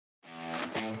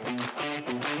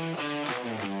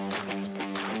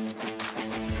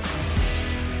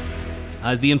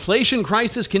As the inflation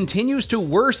crisis continues to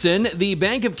worsen, the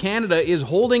Bank of Canada is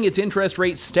holding its interest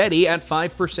rate steady at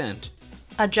 5%.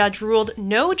 A judge ruled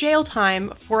no jail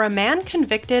time for a man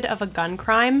convicted of a gun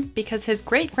crime because his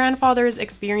great-grandfather's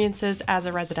experiences as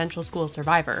a residential school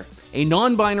survivor. A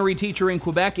non-binary teacher in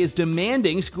Quebec is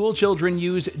demanding school children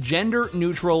use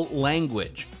gender-neutral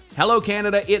language. Hello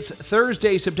Canada, it's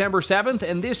Thursday, September 7th,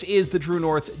 and this is the True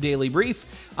North Daily Brief.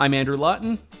 I'm Andrew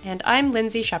Lawton. And I'm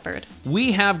Lindsay Shepherd.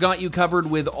 We have got you covered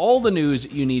with all the news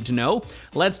you need to know.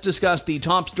 Let's discuss the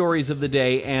top stories of the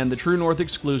day and the True North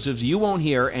exclusives you won't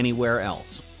hear anywhere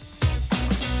else.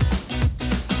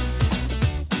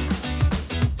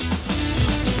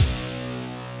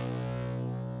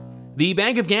 The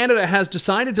Bank of Canada has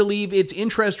decided to leave its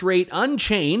interest rate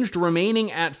unchanged,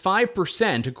 remaining at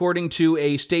 5%, according to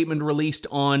a statement released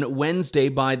on Wednesday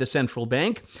by the central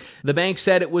bank. The bank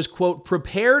said it was, quote,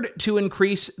 prepared to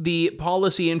increase the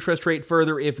policy interest rate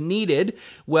further if needed,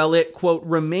 while it, quote,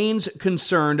 remains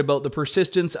concerned about the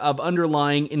persistence of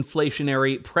underlying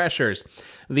inflationary pressures.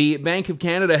 The Bank of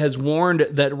Canada has warned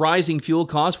that rising fuel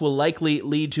costs will likely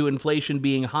lead to inflation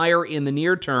being higher in the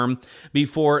near term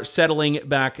before settling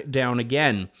back down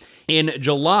again. In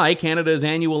July, Canada's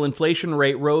annual inflation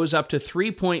rate rose up to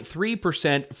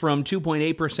 3.3% from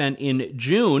 2.8% in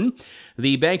June.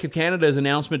 The Bank of Canada's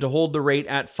announcement to hold the rate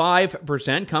at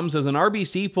 5% comes as an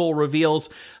RBC poll reveals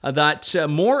that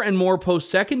more and more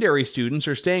post-secondary students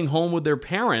are staying home with their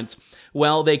parents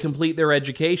while they complete their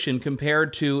education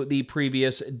compared to the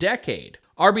previous decade.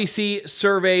 RBC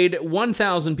surveyed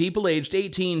 1,000 people aged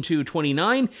 18 to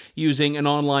 29 using an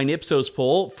online Ipsos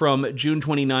poll from June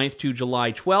 29th to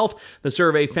July 12th. The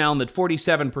survey found that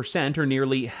 47%, or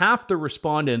nearly half the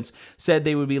respondents, said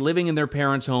they would be living in their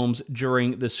parents' homes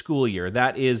during the school year.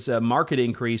 That is a marked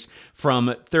increase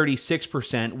from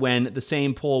 36% when the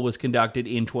same poll was conducted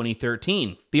in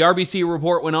 2013. The RBC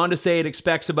report went on to say it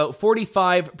expects about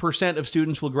 45% of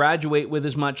students will graduate with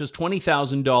as much as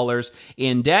 $20,000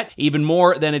 in debt, even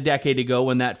more than a decade ago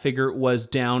when that figure was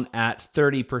down at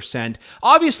 30%.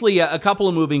 Obviously, a couple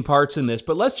of moving parts in this,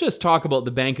 but let's just talk about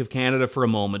the Bank of Canada for a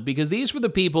moment, because these were the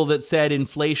people that said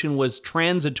inflation was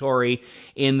transitory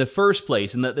in the first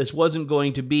place and that this wasn't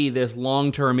going to be this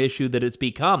long-term issue that it's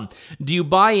become. Do you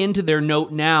buy into their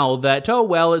note now that, oh,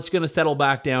 well, it's going to settle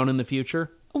back down in the future?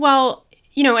 Well,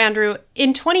 you know, Andrew,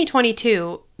 in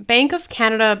 2022, Bank of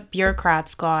Canada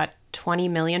bureaucrats got $20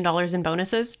 million in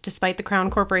bonuses, despite the Crown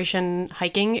Corporation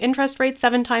hiking interest rates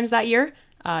 7 times that year.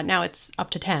 Now it's up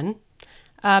to 10.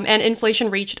 And inflation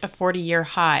reached a 40-year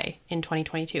high in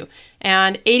 2022.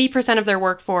 And 80% of their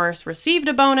workforce received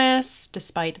a bonus,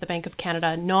 despite the Bank of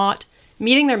Canada not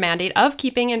meeting their mandate of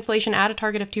keeping inflation at a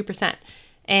target of 2%.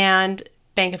 And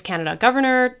Bank of Canada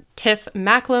Governor Tiff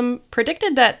Macklem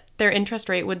predicted that their interest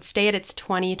rate would stay at its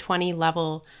 2020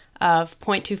 level of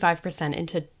 0.25%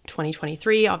 into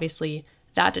 2023. Obviously,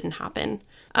 that didn't happen.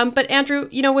 But Andrew,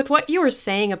 you know, with what you were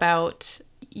saying about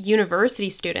university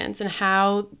students and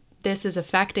how this is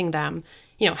affecting them,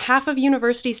 you know, half of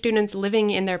university students living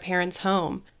in their parents'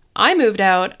 home. I moved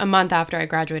out a month after I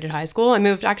graduated high school. I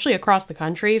moved actually across the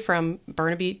country from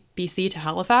Burnaby, BC to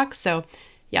Halifax. So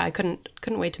yeah, I couldn't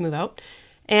wait to move out.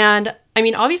 And I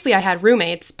mean, obviously I had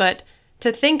roommates, but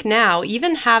to think now,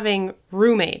 even having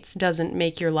roommates doesn't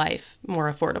make your life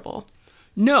more affordable.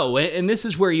 No, and this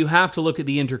is where you have to look at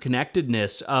the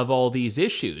interconnectedness of all these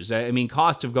issues. I mean,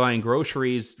 cost of buying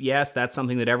groceries, yes, that's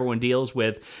something that everyone deals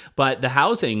with, but the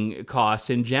housing costs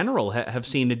in general have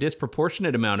seen a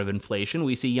disproportionate amount of inflation.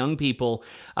 We see young people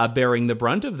bearing the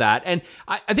brunt of that. And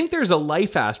I think there's a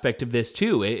life aspect of this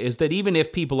too, is that even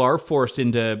if people are forced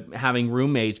into having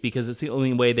roommates because it's the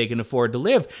only way they can afford to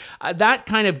live, that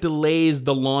kind of delays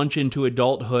the launch into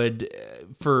adulthood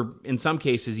for, in some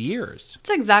cases, years.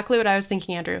 That's exactly what I was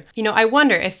thinking, Andrew. You know, I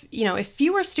wonder if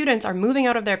fewer students are moving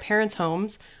out of their parents'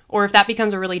 homes, or if that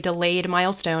becomes a really delayed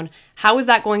milestone, how is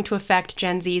that going to affect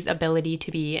Gen Z's ability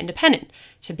to be independent,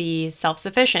 to be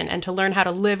self-sufficient, and to learn how to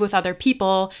live with other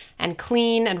people and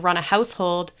clean and run a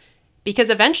household? Because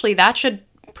eventually that should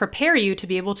prepare you to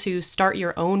be able to start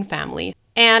your own family.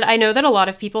 And I know that a lot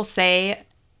of people say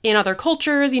in other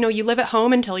cultures, you know, you live at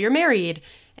home until you're married.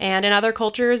 And in other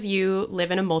cultures, you live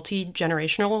in a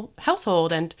multi-generational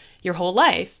household and your whole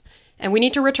life. And we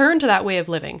need to return to that way of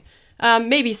living.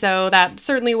 Maybe so. That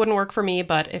certainly wouldn't work for me,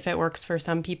 but if it works for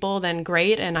some people, then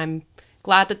great. And I'm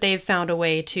glad that they've found a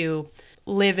way to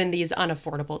live in these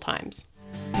unaffordable times.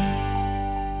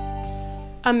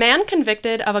 A man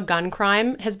convicted of a gun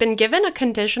crime has been given a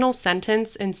conditional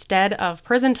sentence instead of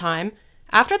prison time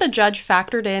after the judge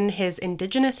factored in his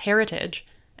Indigenous heritage,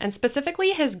 and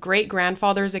specifically his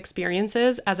great-grandfather's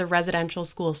experiences as a residential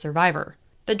school survivor.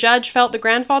 The judge felt the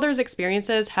grandfather's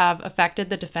experiences have affected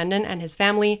the defendant and his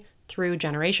family through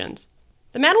generations.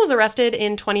 The man was arrested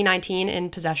in 2019 in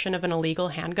possession of an illegal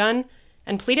handgun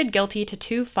and pleaded guilty to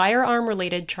 2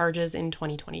 firearm-related charges in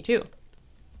 2022.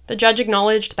 The judge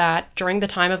acknowledged that during the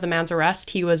time of the man's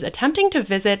arrest, he was attempting to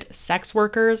visit sex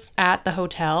workers at the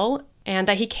hotel and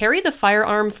that he carried the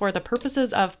firearm for the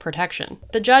purposes of protection.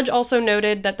 The judge also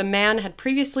noted that the man had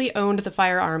previously owned the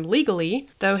firearm legally,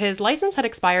 though his license had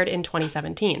expired in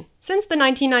 2017. Since the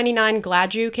 1999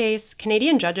 Gladue case,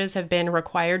 Canadian judges have been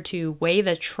required to weigh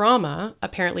the trauma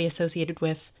apparently associated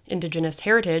with Indigenous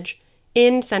heritage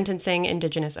in sentencing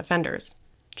Indigenous offenders.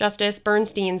 Justice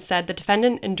Bernstein said the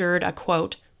defendant endured a,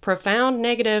 quote, profound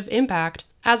negative impact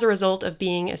as a result of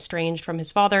being estranged from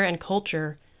his father and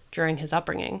culture during his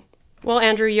upbringing. Well,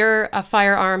 Andrew, you're a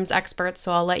firearms expert,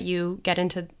 so I'll let you get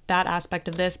into that aspect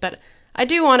of this, but I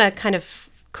do want to kind of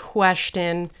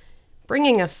question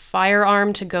bringing a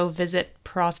firearm to go visit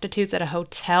prostitutes at a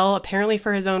hotel, apparently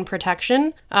for his own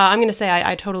protection. I'm going to say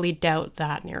I totally doubt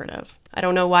that narrative. I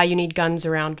don't know why you need guns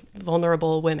around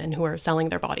vulnerable women who are selling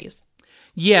their bodies.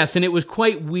 Yes, and it was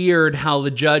quite weird how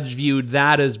the judge viewed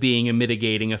that as being a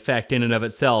mitigating effect in and of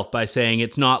itself by saying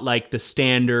it's not like the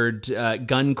standard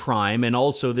gun crime, and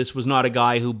also this was not a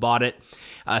guy who bought it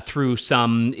through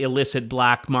some illicit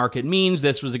black market means.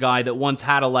 This was a guy that once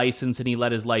had a license and he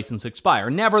let his license expire.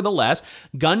 Nevertheless,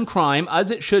 gun crime,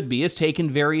 as it should be, is taken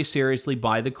very seriously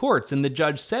by the courts, and the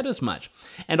judge said as much.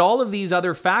 And all of these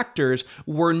other factors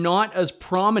were not as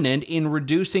prominent in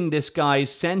reducing this guy's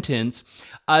sentence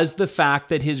as the fact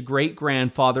that his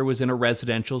great-grandfather was in a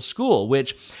residential school,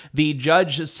 which the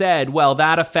judge said, well,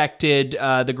 that affected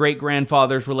the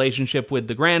great-grandfather's relationship with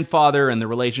the grandfather and the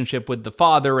relationship with the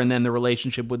father and then the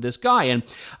relationship with this guy. And,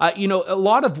 a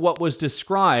lot of what was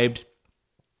described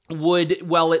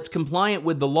it's compliant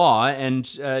with the law,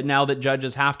 and now that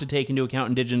judges have to take into account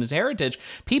Indigenous heritage,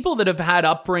 people that have had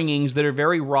upbringings that are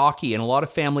very rocky and a lot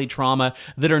of family trauma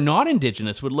that are not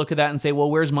Indigenous would look at that and say,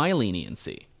 well, where's my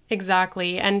leniency?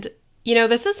 Exactly. And,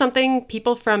 this is something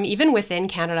people from even within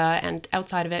Canada and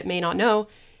outside of it may not know,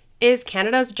 is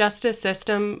Canada's justice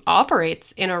system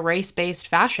operates in a race-based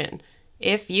fashion.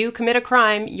 If you commit a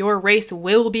crime, your race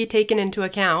will be taken into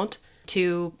account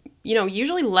to,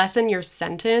 usually lessen your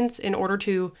sentence in order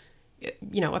to,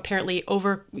 apparently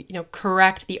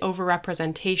correct the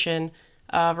overrepresentation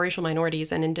of racial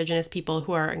minorities and Indigenous people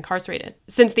who are incarcerated.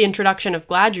 Since the introduction of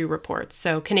Gladue reports,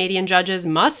 so Canadian judges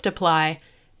must apply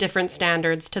different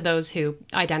standards to those who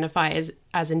identify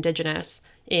as Indigenous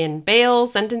in bail,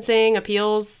 sentencing,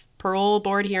 appeals, parole,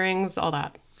 board hearings, all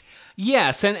that.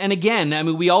 Yes, and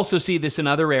again, we also see this in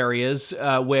other areas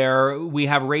where we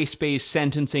have race-based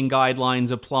sentencing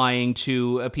guidelines applying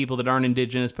to people that aren't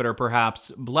Indigenous but are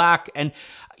perhaps Black. And,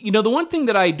 the one thing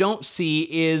that I don't see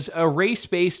is a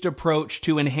race-based approach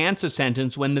to enhance a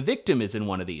sentence when the victim is in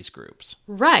one of these groups.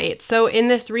 Right. So in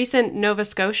this recent Nova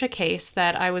Scotia case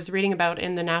that I was reading about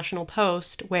in the National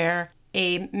Post, where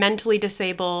a mentally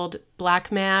disabled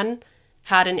Black man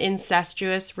had an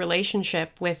incestuous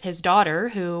relationship with his daughter,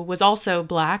 who was also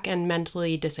Black and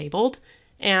mentally disabled,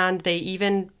 and they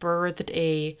even birthed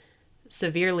a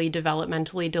severely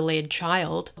developmentally delayed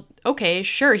child. Okay,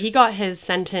 sure, he got his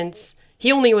sentence.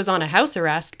 He only was on a house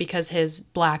arrest because his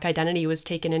Black identity was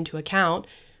taken into account.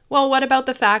 Well, what about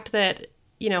the fact that,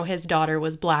 his daughter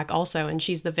was Black also, and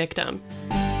she's the victim?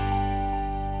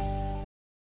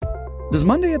 Does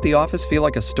Monday at the office feel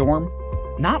like a storm?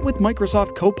 Not with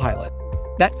Microsoft Copilot.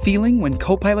 That feeling when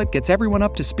Copilot gets everyone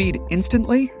up to speed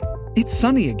instantly? It's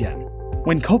sunny again.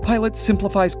 When Copilot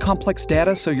simplifies complex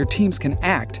data so your teams can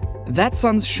act, that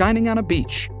sun's shining on a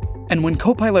beach. And when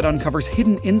Copilot uncovers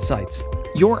hidden insights,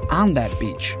 you're on that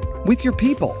beach with your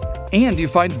people, and you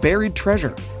find buried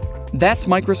treasure. That's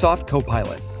Microsoft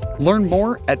Copilot. Learn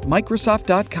more at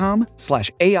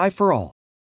Microsoft.com/AI for all.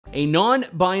 A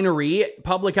non-binary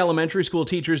public elementary school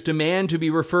teacher's demand to be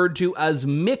referred to as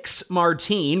Mix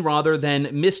Martine rather than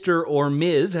Mr. or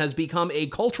Ms. has become a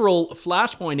cultural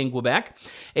flashpoint in Quebec.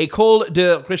 École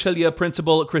de Richelieu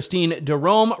principal Christine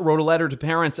Derome wrote a letter to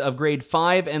parents of grade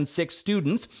 5 and 6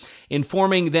 students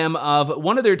informing them of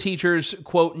one of their teachers',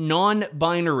 quote,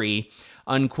 non-binary,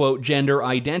 unquote, gender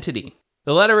identity.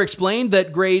 The letter explained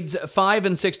that grades 5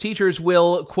 and 6 teachers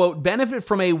will, quote, benefit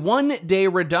from a 1-day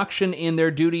reduction in their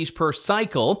duties per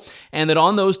cycle, and that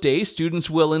on those days,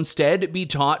 students will instead be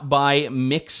taught by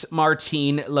Mix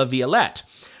Martine Laviolette.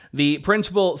 The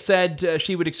principal said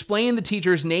she would explain the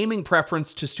teacher's naming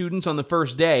preference to students on the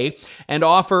first day and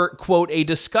offer, quote, a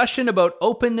discussion about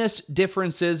openness,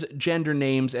 differences, gender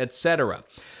names, etc.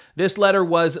 This letter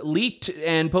was leaked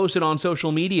and posted on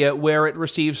social media, where it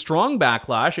received strong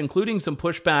backlash, including some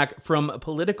pushback from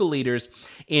political leaders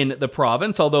in the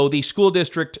province, although the school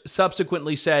district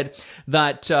subsequently said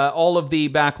that all of the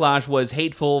backlash was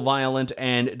hateful, violent,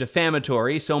 and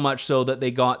defamatory, so much so that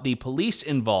they got the police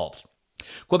involved.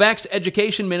 Quebec's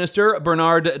education minister,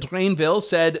 Bernard Drainville,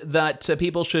 said that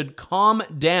people should calm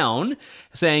down,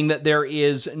 saying that there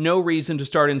is no reason to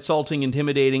start insulting,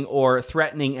 intimidating, or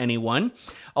threatening anyone.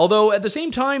 Although at the same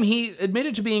time, he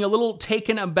admitted to being a little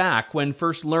taken aback when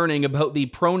first learning about the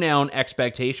pronoun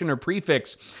expectation or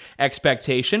prefix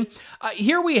expectation.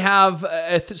 Here we have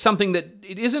something that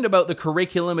it isn't about the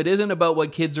curriculum, it isn't about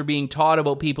what kids are being taught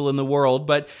about people in the world,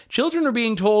 but children are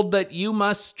being told that you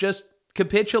must just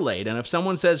capitulate. And if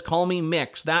someone says, call me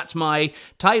Mix, that's my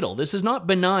title. This is not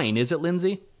benign, is it,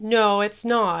 Lindsay? No, it's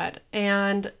not.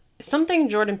 And something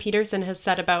Jordan Peterson has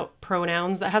said about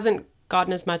pronouns that hasn't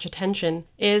gotten as much attention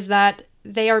is that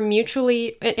they are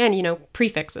mutually, and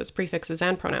prefixes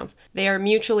and pronouns, they are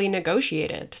mutually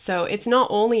negotiated. So it's not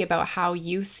only about how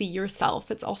you see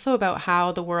yourself, it's also about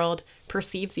how the world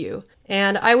perceives you.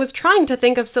 And I was trying to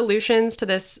think of solutions to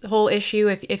this whole issue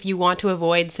if you want to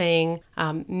avoid saying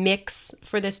mix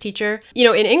for this teacher.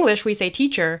 In English we say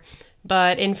teacher,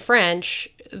 but in French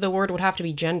the word would have to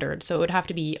be gendered. So it would have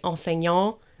to be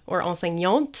enseignant or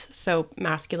enseignante, so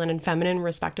masculine and feminine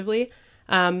respectively.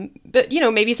 But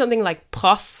maybe something like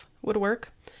prof would work.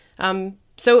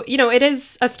 So it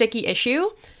is a sticky issue.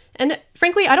 And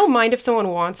frankly, I don't mind if someone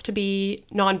wants to be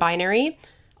non-binary,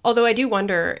 although I do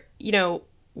wonder,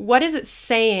 what is it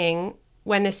saying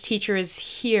when this teacher is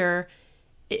here?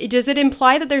 Does it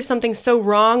imply that there's something so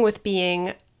wrong with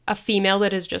being a female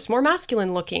that is just more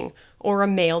masculine looking, or a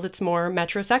male that's more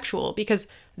metrosexual? Because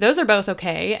those are both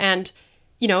okay. And,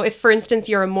 if, for instance,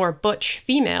 you're a more butch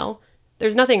female,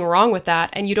 there's nothing wrong with that,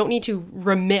 and you don't need to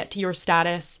remit your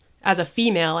status as a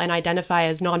female and identify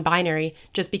as non-binary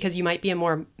just because you might be a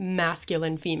more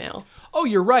masculine female. Oh,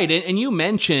 you're right. And you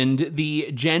mentioned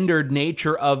the gendered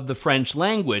nature of the French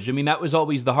language. I mean, that was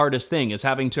always the hardest thing, is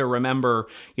having to remember,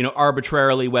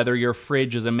 arbitrarily whether your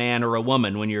fridge is a man or a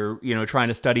woman when you're, trying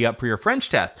to study up for your French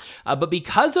test. But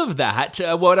because of that,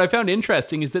 what I found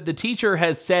interesting is that the teacher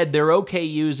has said they're okay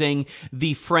using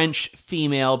the French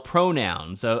female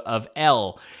pronouns of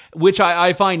elle, which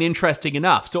I find interesting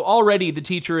enough. So already the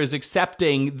teacher is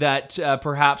accepting that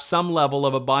perhaps some level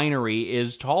of a binary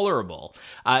is tolerable,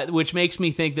 which makes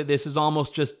me think that this is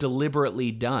almost just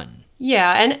deliberately done.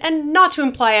 Yeah, and not to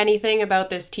imply anything about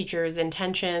this teacher's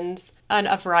intentions, and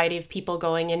a variety of people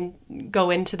go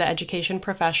into the education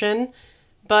profession,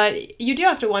 but you do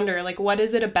have to wonder, what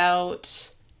is it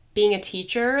about being a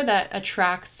teacher that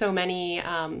attracts so many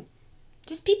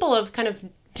just people of kind of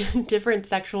different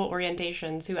sexual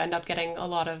orientations who end up getting a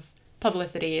lot of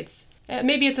publicity?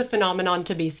 Maybe it's a phenomenon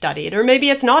to be studied, or maybe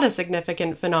it's not a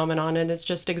significant phenomenon and it's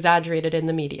just exaggerated in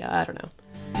the media. I don't know.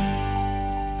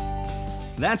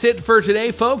 That's it for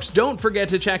today, folks. Don't forget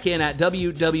to check in at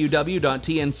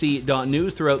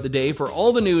www.tnc.news throughout the day for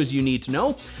all the news you need to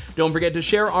know. Don't forget to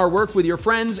share our work with your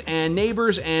friends and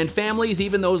neighbors and families,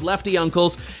 even those lefty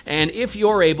uncles. And if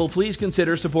you're able, please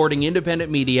consider supporting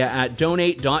independent media at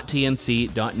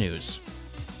donate.tnc.news.